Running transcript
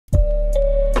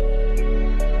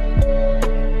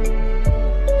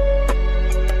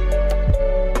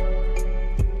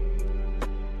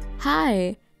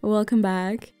Hi, welcome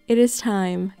back. It is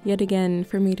time, yet again,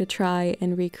 for me to try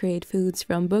and recreate foods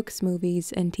from books,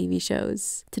 movies, and TV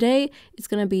shows. Today, it's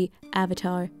gonna be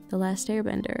Avatar the Last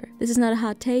Airbender. This is not a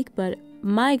hot take, but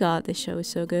my god, this show is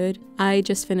so good. I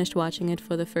just finished watching it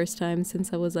for the first time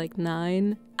since I was like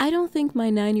 9. I don't think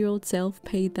my 9-year-old self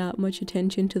paid that much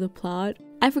attention to the plot.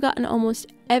 I've forgotten almost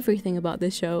everything about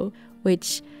this show,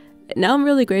 which now I'm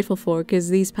really grateful for, because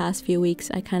these past few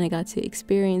weeks I kind of got to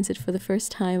experience it for the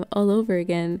first time all over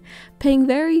again, paying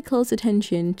very close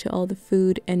attention to all the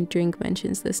food and drink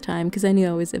mentions this time, because I knew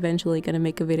I was eventually going to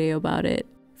make a video about it.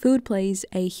 Food plays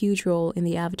a huge role in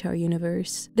the Avatar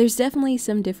universe. There's definitely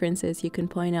some differences you can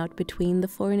point out between the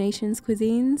four nations'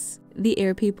 cuisines. The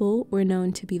air people were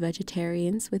known to be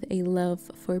vegetarians with a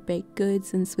love for baked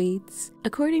goods and sweets.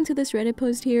 According to this Reddit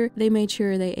post here, they made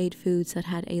sure they ate foods that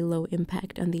had a low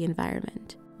impact on the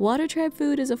environment. Water tribe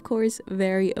food is of course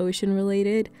very ocean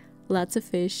related. Lots of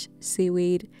fish,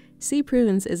 seaweed. Sea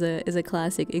prunes is a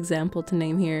classic example to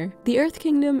name here. The Earth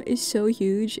Kingdom is so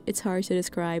huge, it's hard to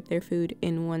describe their food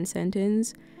in one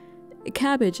sentence.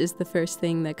 Cabbage is the first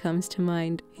thing that comes to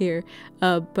mind here,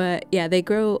 but yeah, they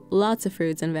grow lots of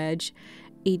fruits and veg,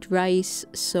 eat rice,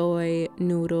 soy,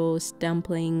 noodles,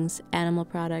 dumplings, animal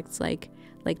products like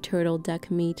turtle duck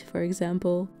meat, for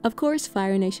example. Of course,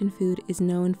 Fire Nation food is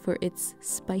known for its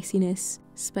spiciness,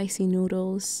 spicy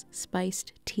noodles,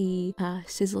 spiced tea,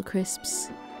 sizzle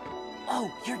crisps. Oh,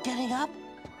 you're getting up?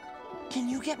 Can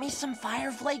you get me some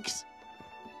fire flakes?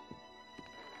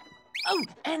 Oh,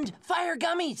 and fire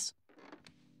gummies!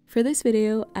 For this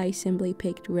video, I simply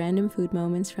picked random food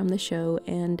moments from the show,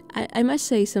 and I must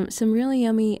say some really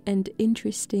yummy and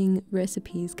interesting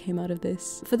recipes came out of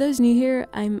this. For those new here,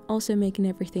 I'm also making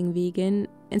everything vegan,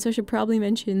 and so I should probably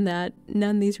mention that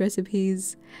none of these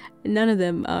recipes, none of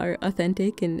them are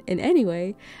authentic in any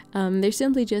way. They're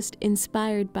simply just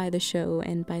inspired by the show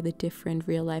and by the different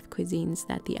real-life cuisines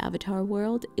that the Avatar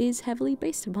world is heavily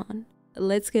based upon.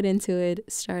 Let's get into it,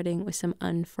 starting with some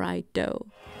unfried dough.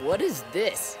 What is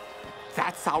this?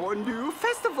 That's our new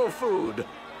festival food,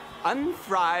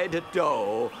 unfried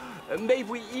dough. May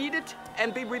we eat it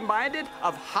and be reminded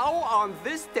of how on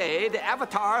this day the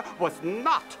Avatar was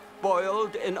not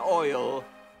boiled in oil.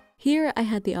 Here I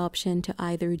had the option to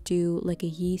either do like a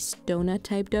yeast donut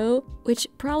type dough, which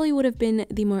probably would have been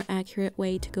the more accurate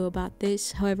way to go about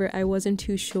this. However, I wasn't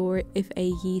too sure if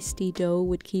a yeasty dough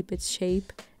would keep its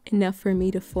shape enough for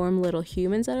me to form little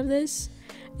humans out of this,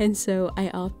 and so I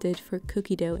opted for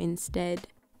cookie dough instead.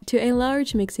 To a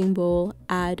large mixing bowl,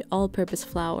 add all-purpose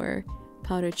flour,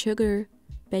 powdered sugar,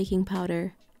 baking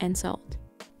powder, and salt.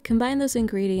 Combine those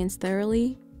ingredients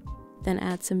thoroughly, then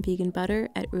add some vegan butter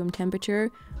at room temperature,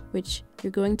 which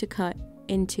you're going to cut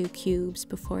into cubes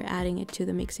before adding it to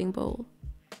the mixing bowl.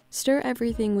 Stir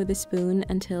everything with a spoon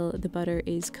until the butter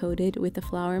is coated with the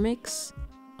flour mix.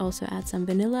 Also add some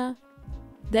vanilla.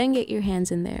 Then get your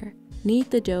hands in there. Knead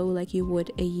the dough like you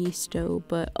would a yeast dough,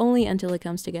 but only until it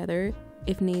comes together.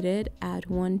 If needed, add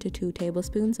 1 to 2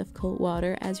 tablespoons of cold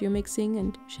water as you're mixing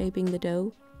and shaping the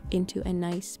dough into a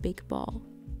nice big ball.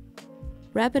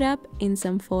 Wrap it up in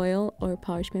some foil or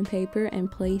parchment paper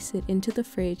and place it into the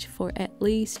fridge for at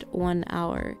least 1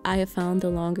 hour. I have found the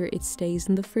longer it stays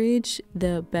in the fridge,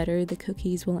 the better the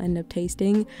cookies will end up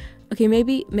tasting. Okay,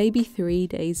 maybe 3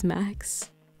 days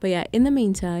max. But yeah, in the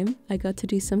meantime, I got to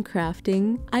do some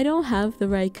crafting. I don't have the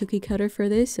right cookie cutter for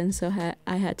this, and so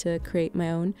I had to create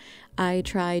my own. I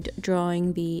tried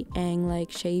drawing the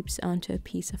Aang-like shapes onto a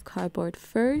piece of cardboard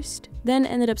first, then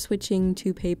ended up switching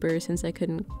to paper since I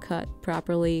couldn't cut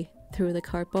properly through the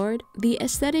cardboard. The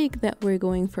aesthetic that we're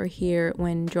going for here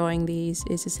when drawing these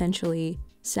is essentially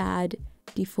sad,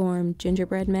 deformed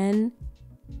gingerbread men.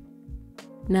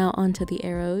 Now onto the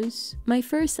arrows. My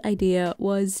first idea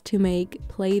was to make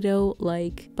Play-Doh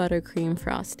like buttercream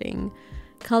frosting,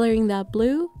 coloring that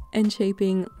blue and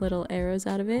shaping little arrows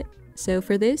out of it. So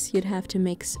for this, you'd have to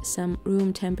mix some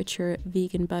room temperature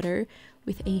vegan butter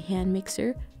with a hand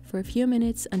mixer for a few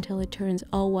minutes until it turns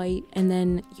all white, and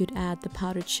then you'd add the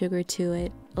powdered sugar to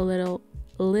it little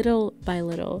by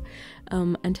little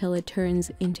until it turns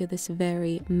into this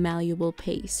very malleable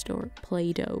paste or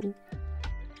Play-Doh.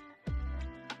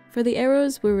 For the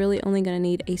arrows, we're really only gonna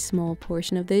need a small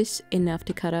portion of this, enough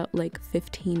to cut out like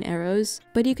 15 arrows,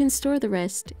 but you can store the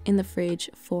rest in the fridge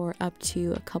for up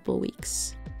to a couple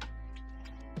weeks.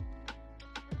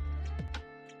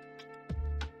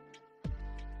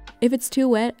 If it's too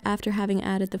wet after having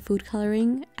added the food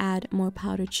coloring, add more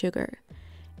powdered sugar.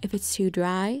 If it's too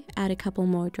dry, add a couple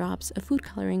more drops of food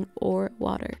coloring or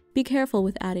water. Be careful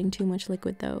with adding too much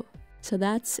liquid though. So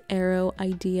that's arrow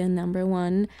idea number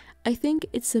 1. I think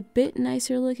it's a bit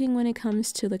nicer looking when it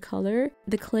comes to the color.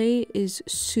 The clay is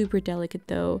super delicate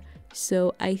though,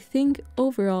 so I think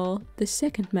overall the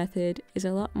second method is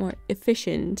a lot more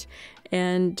efficient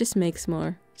and just makes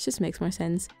more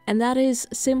sense. And that is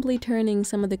simply turning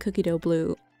some of the cookie dough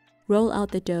blue. Roll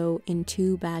out the dough in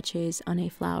 2 batches on a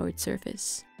floured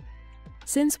surface.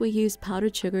 Since we used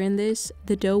powdered sugar in this,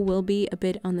 the dough will be a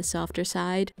bit on the softer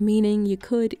side, meaning you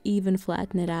could even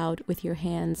flatten it out with your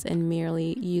hands and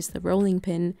merely use the rolling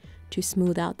pin to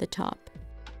smooth out the top.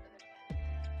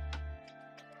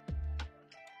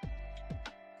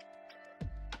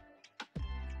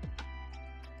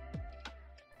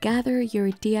 Gather your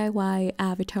DIY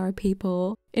avatar,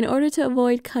 people. In order to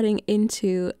avoid cutting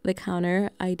into the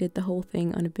counter, I did the whole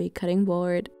thing on a big cutting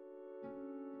board.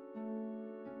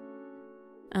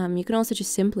 You can also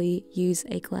just simply use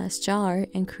a glass jar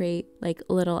and create like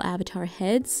little avatar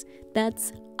heads.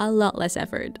 That's a lot less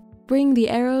effort. Bring the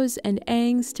arrows and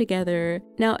angs together.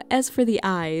 Now, as for the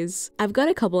eyes, I've got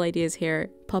a couple ideas here.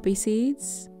 Poppy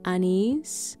seeds,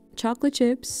 anise, chocolate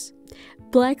chips,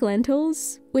 black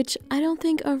lentils, which I don't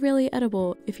think are really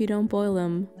edible if you don't boil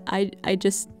them. I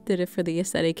just did it for the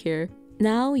aesthetic here.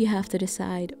 Now you have to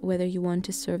decide whether you want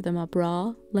to serve them up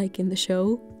raw, like in the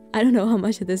show. I don't know how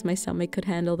much of this my stomach could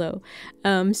handle though.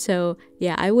 So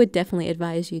yeah, I would definitely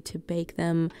advise you to bake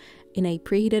them in a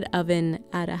preheated oven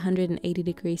at 180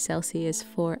 degrees Celsius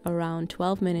for around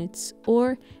 12 minutes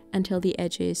or until the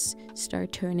edges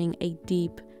start turning a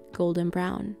deep golden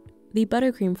brown. The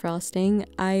buttercream frosting,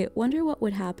 I wonder what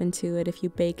would happen to it if you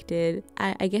baked it.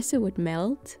 I guess it would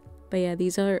melt, but yeah,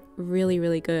 these are really,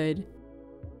 really good.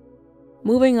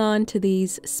 Moving on to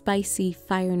these spicy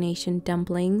Fire Nation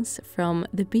dumplings from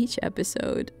the beach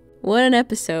episode. What an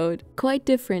episode! Quite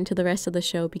different to the rest of the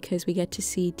show because we get to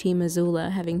see Team Azula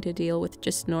having to deal with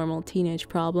just normal teenage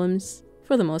problems,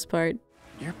 for the most part.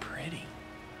 You're pretty.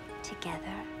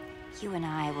 Together, you and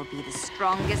I will be the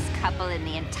strongest couple in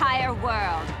the entire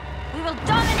world. We will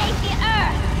dominate the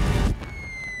Earth!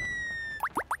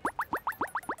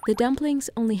 The dumplings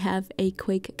only have a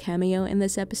quick cameo in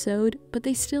this episode, but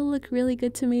they still look really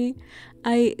good to me.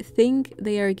 I think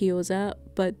they are gyoza,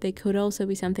 but they could also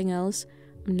be something else.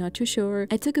 I'm not too sure.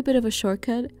 I took a bit of a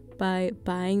shortcut by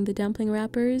buying the dumpling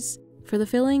wrappers. For the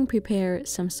filling, prepare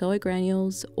some soy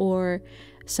granules or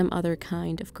some other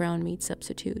kind of ground meat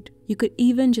substitute. You could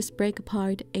even just break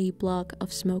apart a block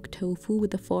of smoked tofu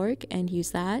with a fork and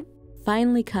use that.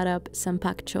 Finally cut up some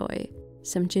pak choi,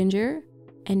 some ginger,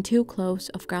 and 2 cloves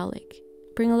of garlic.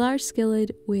 Bring a large skillet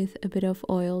with a bit of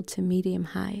oil to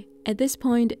medium-high. At this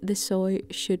point, the soy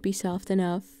should be soft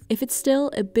enough. If it's still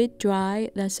a bit dry,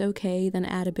 that's okay, then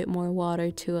add a bit more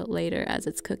water to it later as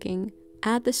it's cooking.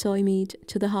 Add the soy meat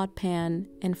to the hot pan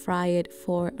and fry it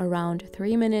for around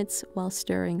 3 minutes while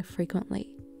stirring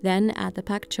frequently. Then add the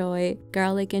pak choi,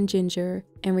 garlic and ginger,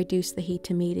 and reduce the heat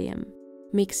to medium.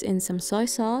 Mix in some soy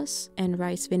sauce and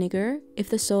rice vinegar. If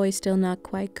the soy is still not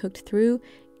quite cooked through,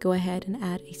 go ahead and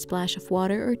add a splash of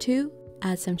water or 2.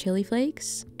 Add some chili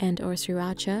flakes and or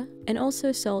sriracha, and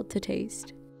also salt to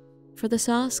taste. For the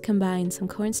sauce, combine some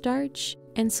cornstarch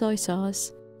and soy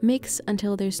sauce. Mix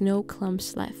until there's no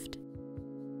clumps left.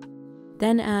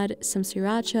 Then add some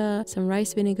sriracha, some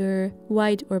rice vinegar,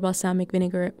 white or balsamic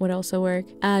vinegar would also work.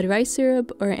 Add rice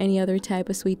syrup or any other type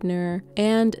of sweetener,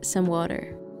 and some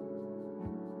water.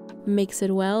 Mix it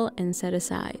well and set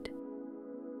aside.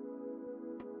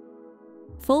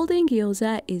 Folding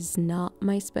gyoza is not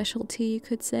my specialty, you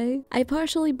could say. I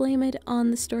partially blame it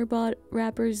on the store-bought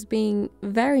wrappers being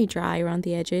very dry around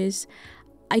the edges.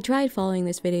 I tried following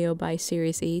this video by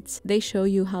Serious Eats. They show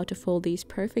you how to fold these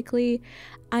perfectly.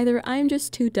 Either I'm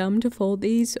just too dumb to fold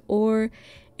these, or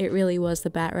it really was the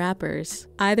bad wrappers.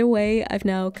 Either way, I've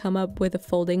now come up with a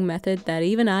folding method that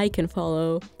even I can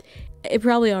follow. It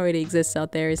probably already exists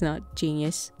out there, it's not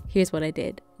genius. Here's what I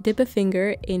did. Dip a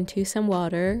finger into some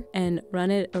water and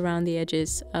run it around the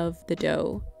edges of the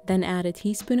dough. Then add a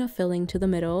teaspoon of filling to the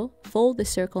middle, fold the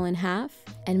circle in half,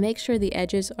 and make sure the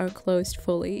edges are closed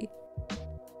fully.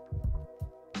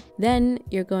 Then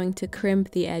you're going to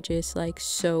crimp the edges like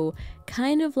so,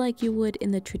 kind of like you would in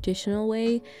the traditional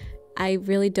way. I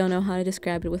really don't know how to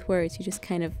describe it with words, you just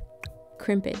kind of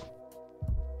crimp it.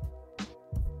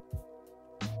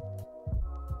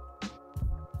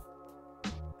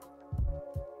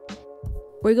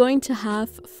 We're going to half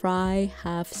fry,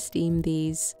 half steam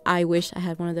these. I wish I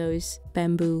had one of those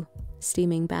bamboo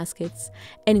steaming baskets.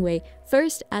 Anyway,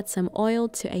 first add some oil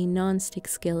to a non-stick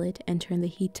skillet and turn the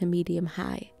heat to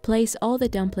medium-high. Place all the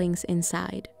dumplings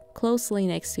inside, closely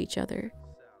next to each other.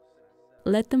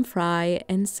 let them fry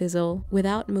and sizzle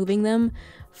without moving them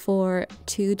for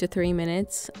 2 to 3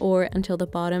 minutes or until the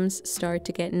bottoms start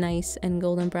to get nice and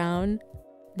golden brown.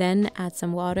 Then add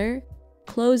some water,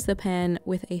 close the pan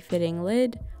with a fitting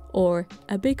lid or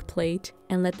a big plate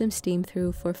and let them steam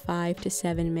through for 5 to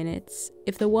 7 minutes.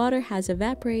 If the water has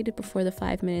evaporated before the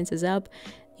 5 minutes is up,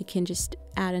 you can just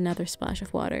add another splash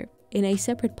of water. In a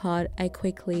separate pot, I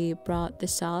quickly brought the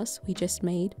sauce we just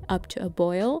made up to a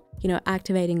boil,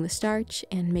 activating the starch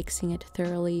and mixing it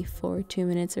thoroughly for 2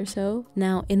 minutes or so.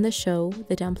 Now, in the show,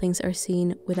 the dumplings are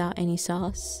seen without any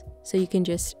sauce, so you can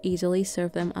just easily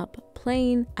serve them up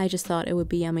plain. I just thought it would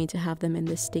be yummy to have them in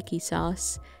this sticky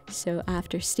sauce, so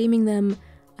after steaming them,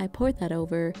 I poured that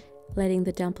over, letting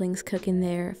the dumplings cook in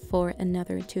there for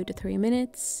another 2 to 3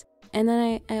 minutes. And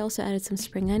then I also added some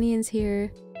spring onions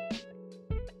here.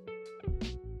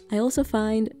 I also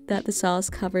find that the sauce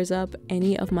covers up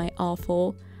any of my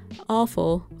awful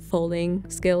folding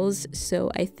skills, so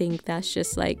I think that's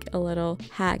just like a little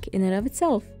hack in and of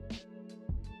itself.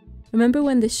 Remember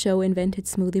when this show invented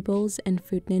smoothie bowls and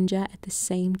Fruit Ninja at the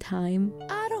same time?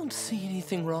 I don't see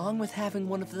anything wrong with having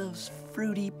one of those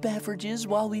fruity beverages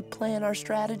while we plan our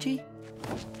strategy.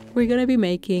 We're gonna be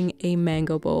making a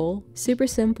mango bowl. Super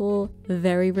simple,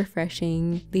 very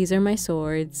refreshing. These are my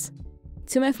swords.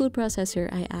 To my food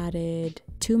processor, I added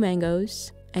 2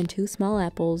 mangoes and 2 small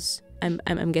apples.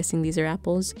 I'm guessing these are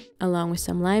apples, along with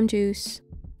some lime juice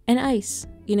and ice.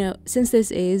 Since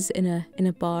this is in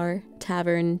a bar,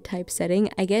 tavern type setting,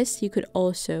 I guess you could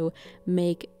also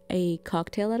make a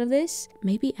cocktail out of this.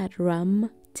 Maybe add rum,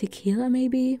 tequila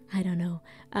maybe? I don't know.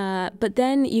 But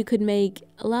then you could make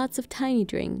lots of tiny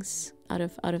drinks out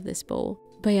of this bowl.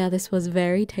 But yeah, this was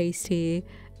very tasty.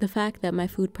 The fact that my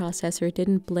food processor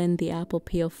didn't blend the apple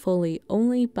peel fully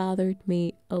only bothered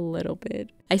me a little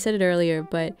bit. I said it earlier,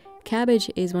 but cabbage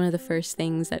is one of the first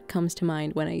things that comes to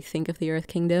mind when I think of the Earth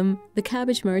Kingdom. The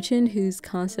cabbage merchant who's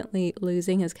constantly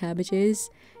losing his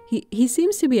cabbages, he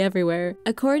seems to be everywhere.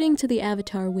 According to the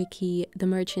Avatar wiki, the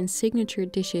merchant's signature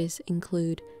dishes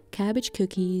include cabbage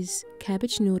cookies,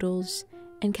 cabbage noodles,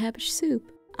 and cabbage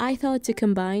soup. I thought to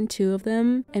combine 2 of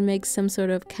them and make some sort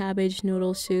of cabbage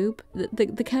noodle soup.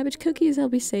 The cabbage cookies I'll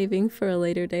be saving for a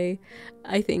later day,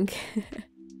 I think.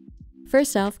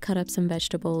 First off, cut up some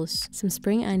vegetables, some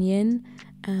spring onion,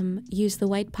 use the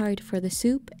white part for the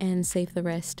soup and save the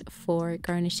rest for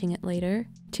garnishing it later.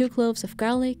 2 cloves of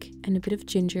garlic and a bit of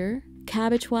ginger.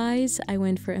 Cabbage-wise, I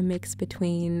went for a mix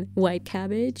between white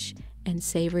cabbage and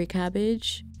savory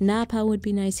cabbage. Napa would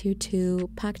be nice here too,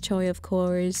 pak choi of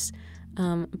course,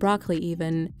 broccoli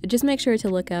even. Just make sure to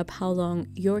look up how long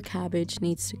your cabbage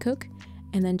needs to cook,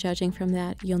 and then judging from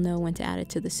that, you'll know when to add it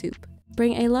to the soup.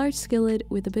 Bring a large skillet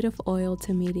with a bit of oil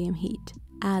to medium heat.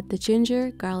 Add the ginger,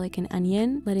 garlic, and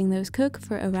onion, letting those cook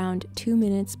for around 2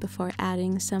 minutes before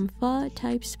adding some pho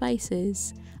type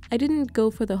spices. I didn't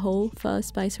go for the whole pho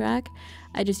spice rack,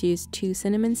 I just used 2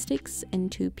 cinnamon sticks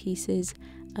and 2 pieces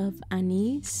of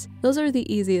anise. Those are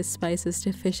the easiest spices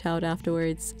to fish out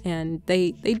afterwards, and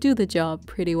they do the job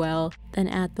pretty well. Then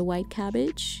add the white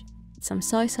cabbage, some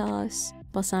soy sauce,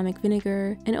 balsamic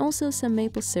vinegar, and also some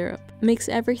maple syrup. Mix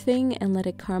everything and let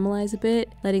it caramelize a bit,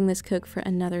 letting this cook for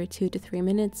another 2 to 3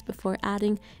 minutes before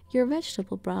adding your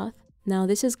vegetable broth. Now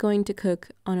this is going to cook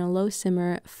on a low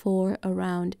simmer for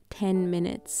around 10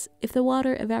 minutes. If the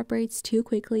water evaporates too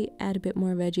quickly, add a bit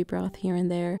more veggie broth here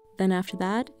and there. Then after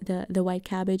that, the white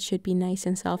cabbage should be nice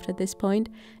and soft at this point.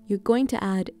 You're going to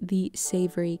add the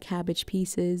savory cabbage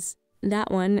pieces.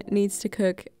 That one needs to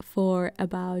cook for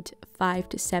about 5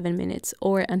 to 7 minutes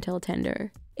or until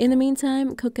tender. In the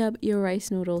meantime, cook up your rice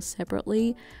noodles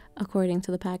separately according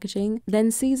to the packaging.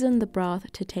 Then season the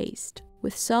broth to taste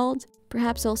with salt.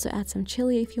 Perhaps also add some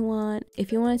chili if you want.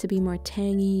 If you want it to be more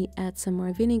tangy, add some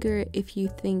more vinegar. If you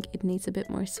think it needs a bit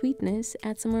more sweetness,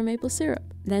 add some more maple syrup.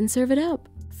 Then serve it up.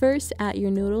 First, add your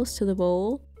noodles to the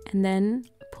bowl and then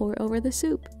pour over the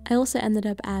soup. I also ended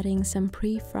up adding some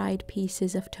pre-fried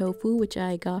pieces of tofu, which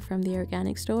I got from the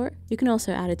organic store. You can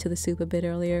also add it to the soup a bit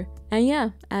earlier. And yeah,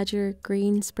 add your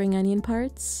green spring onion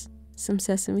parts, some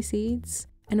sesame seeds,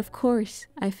 and of course,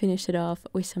 I finished it off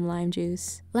with some lime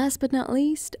juice. Last but not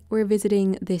least, we're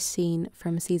visiting this scene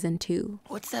from season 2.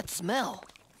 What's that smell?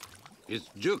 It's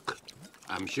Jook.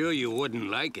 I'm sure you wouldn't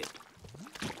like it.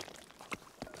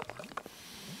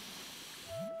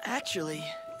 Actually,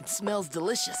 it smells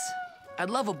delicious. I'd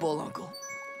love a bowl, Uncle.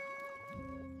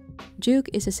 Jook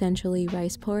is essentially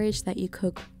rice porridge that you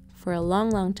cook for a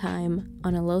long time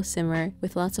on a low simmer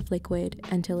with lots of liquid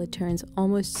until it turns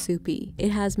almost soupy.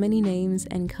 It has many names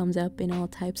and comes up in all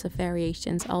types of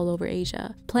variations all over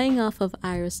Asia. Playing off of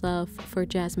Ira's love for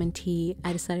jasmine tea,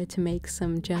 I decided to make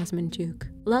some Jasmine Jook.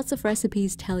 Lots of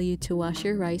recipes tell you to wash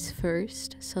your rice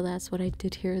first, so that's what I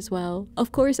did here as well.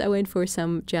 Of course, I went for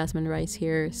some jasmine rice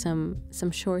here, some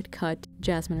shortcut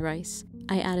jasmine rice.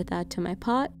 I added that to my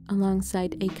pot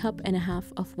alongside 1.5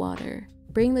 cups of water.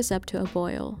 Bring this up to a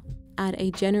boil. Add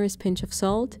a generous pinch of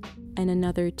salt and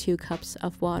another 2 cups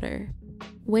of water.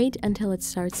 Wait until it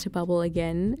starts to bubble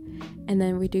again and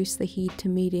then reduce the heat to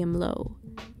medium-low,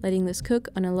 letting this cook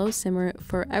on a low simmer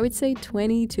for I would say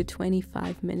 20 to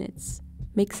 25 minutes.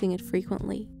 Mixing it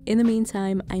frequently. In the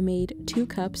meantime, I made 2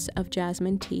 cups of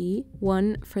jasmine tea,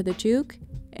 1 for the Jook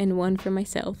and 1 for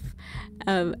myself.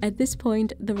 At this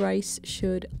point, the rice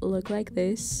should look like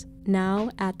this. Now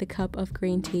add the cup of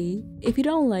green tea. If you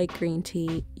don't like green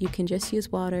tea, you can just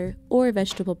use water or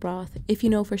vegetable broth if you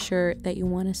know for sure that you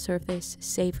want to serve this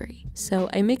savory. So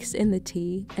I mixed in the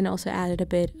tea and also added a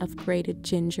bit of grated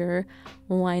ginger.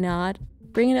 Why not?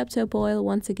 Bring it up to a boil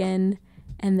once again,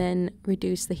 and then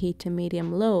reduce the heat to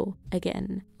medium-low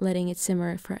again, letting it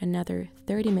simmer for another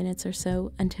 30 minutes or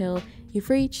so until you've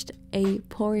reached a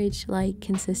porridge-like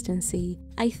consistency.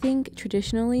 I think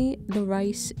traditionally the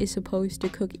rice is supposed to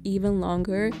cook even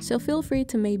longer, so feel free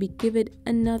to maybe give it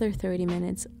another 30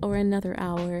 minutes or another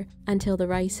hour until the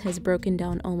rice has broken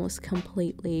down almost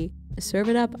completely. Serve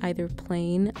it up either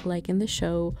plain, like in the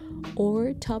show,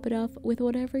 or top it off with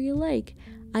whatever you like.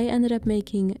 I ended up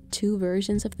making 2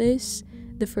 versions of this.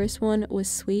 The first one was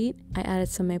sweet. I added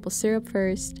some maple syrup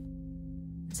first,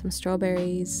 some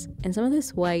strawberries, and some of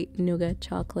this white nougat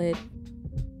chocolate.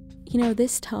 You know,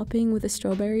 this topping with the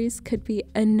strawberries could be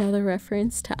another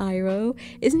reference to Iroh.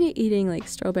 Isn't he eating like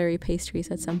strawberry pastries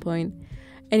at some point?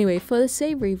 Anyway, for the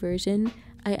savory version,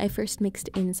 I first mixed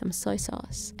in some soy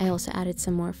sauce. I also added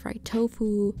some more fried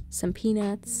tofu, some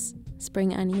peanuts,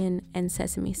 spring onion, and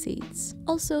sesame seeds.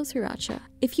 Also sriracha.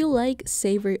 If you like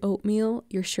savory oatmeal,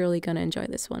 you're surely gonna enjoy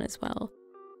this one as well.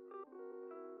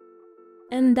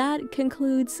 And that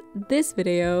concludes this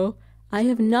video. I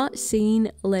have not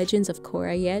seen Legends of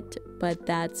Korra yet, but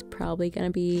that's probably gonna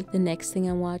be the next thing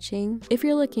I'm watching. If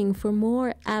you're looking for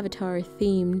more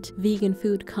Avatar-themed vegan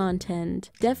food content,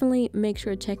 definitely make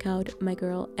sure to check out my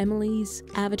girl Emily's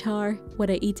Avatar, What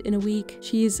I Eat in a Week.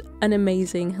 She's an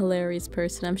amazing, hilarious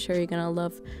person. I'm sure you're gonna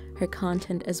love her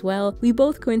content as well. We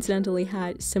both coincidentally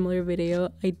had similar video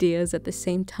ideas at the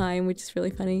same time, which is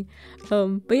really funny.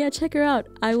 But yeah, check her out.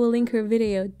 I will link her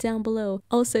video down below.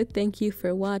 Also, thank you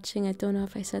for watching. I don't know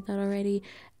if I said that already.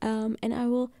 And I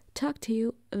will talk to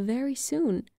you very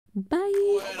soon.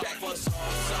 Bye!